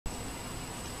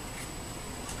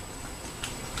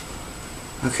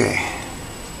Okay.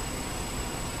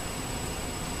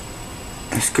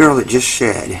 This girl that just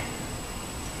shed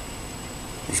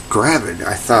is gravid,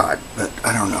 I thought, but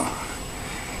I don't know.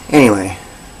 Anyway,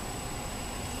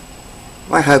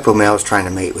 my hypo male is trying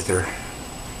to mate with her.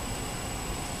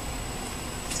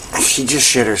 She just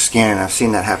shed her skin, and I've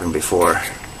seen that happen before,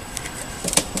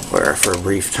 where for a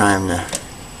brief time,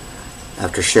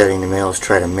 after shedding, the males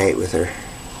try to mate with her.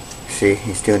 See,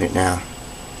 he's doing it now.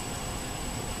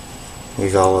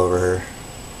 He's all over her.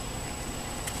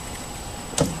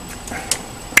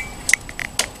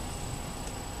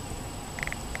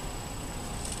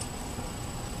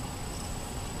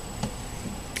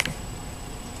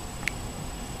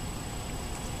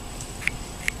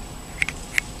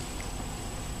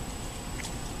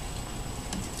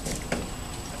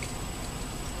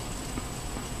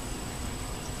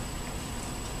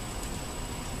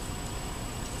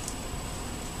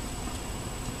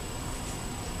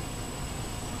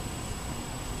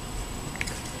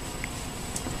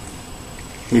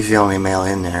 He's the only male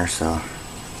in there, so.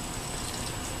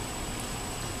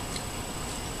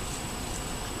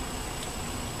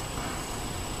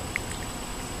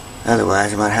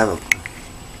 Otherwise, I might have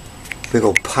a big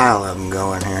old pile of them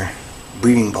going here.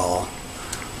 Breeding ball.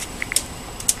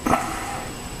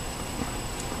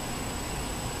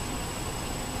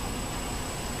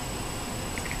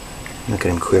 Look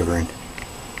at him quivering.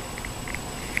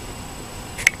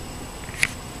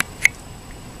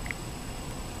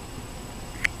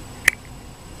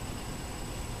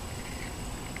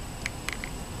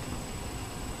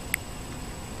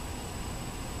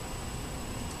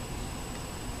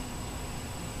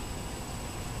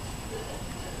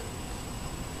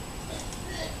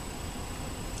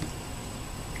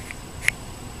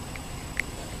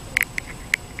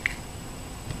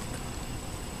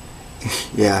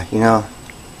 Yeah, you know,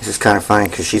 this is kind of funny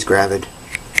because she's gravid.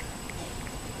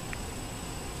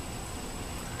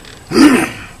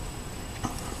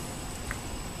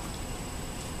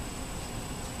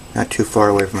 Not too far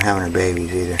away from having her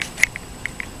babies either.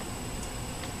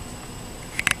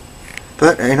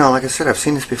 But, you know, like I said, I've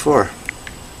seen this before.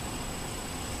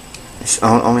 This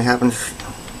only happens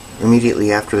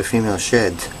immediately after the female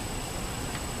sheds.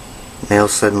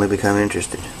 Males suddenly become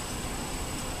interested.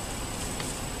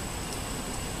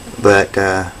 But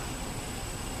out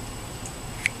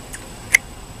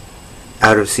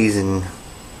of season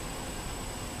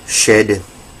shed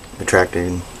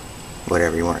attracted,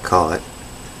 whatever you want to call it,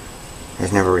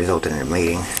 has never resulted in a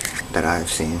mating that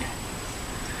I've seen.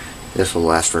 This will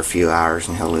last for a few hours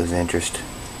and he'll lose interest.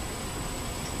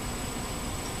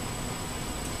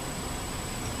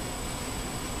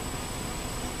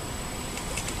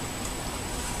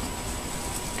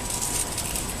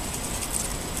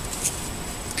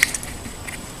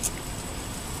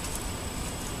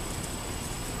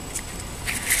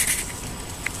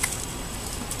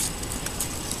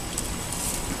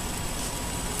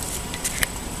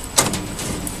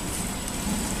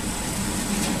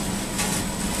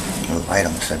 Light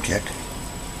on the subject.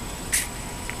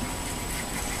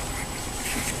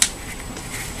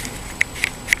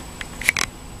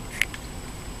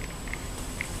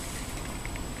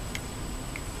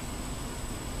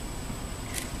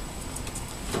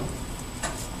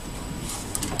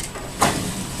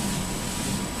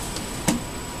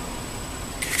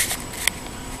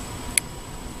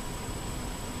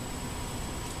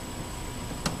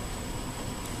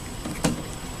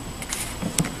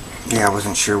 Yeah, I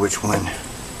wasn't sure which one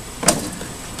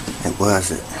it was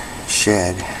that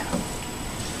shed,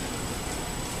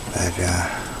 but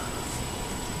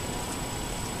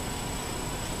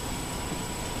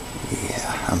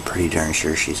yeah, I'm pretty darn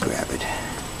sure she's gravid.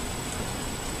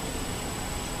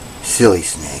 Silly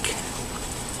snake.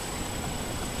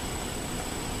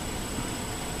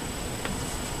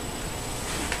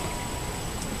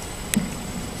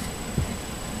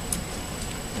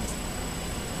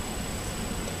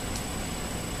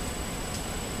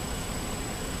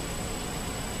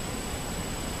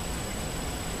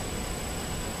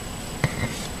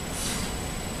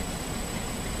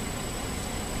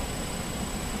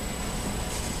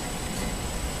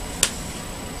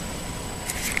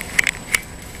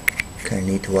 Kind of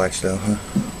neat to watch though, huh?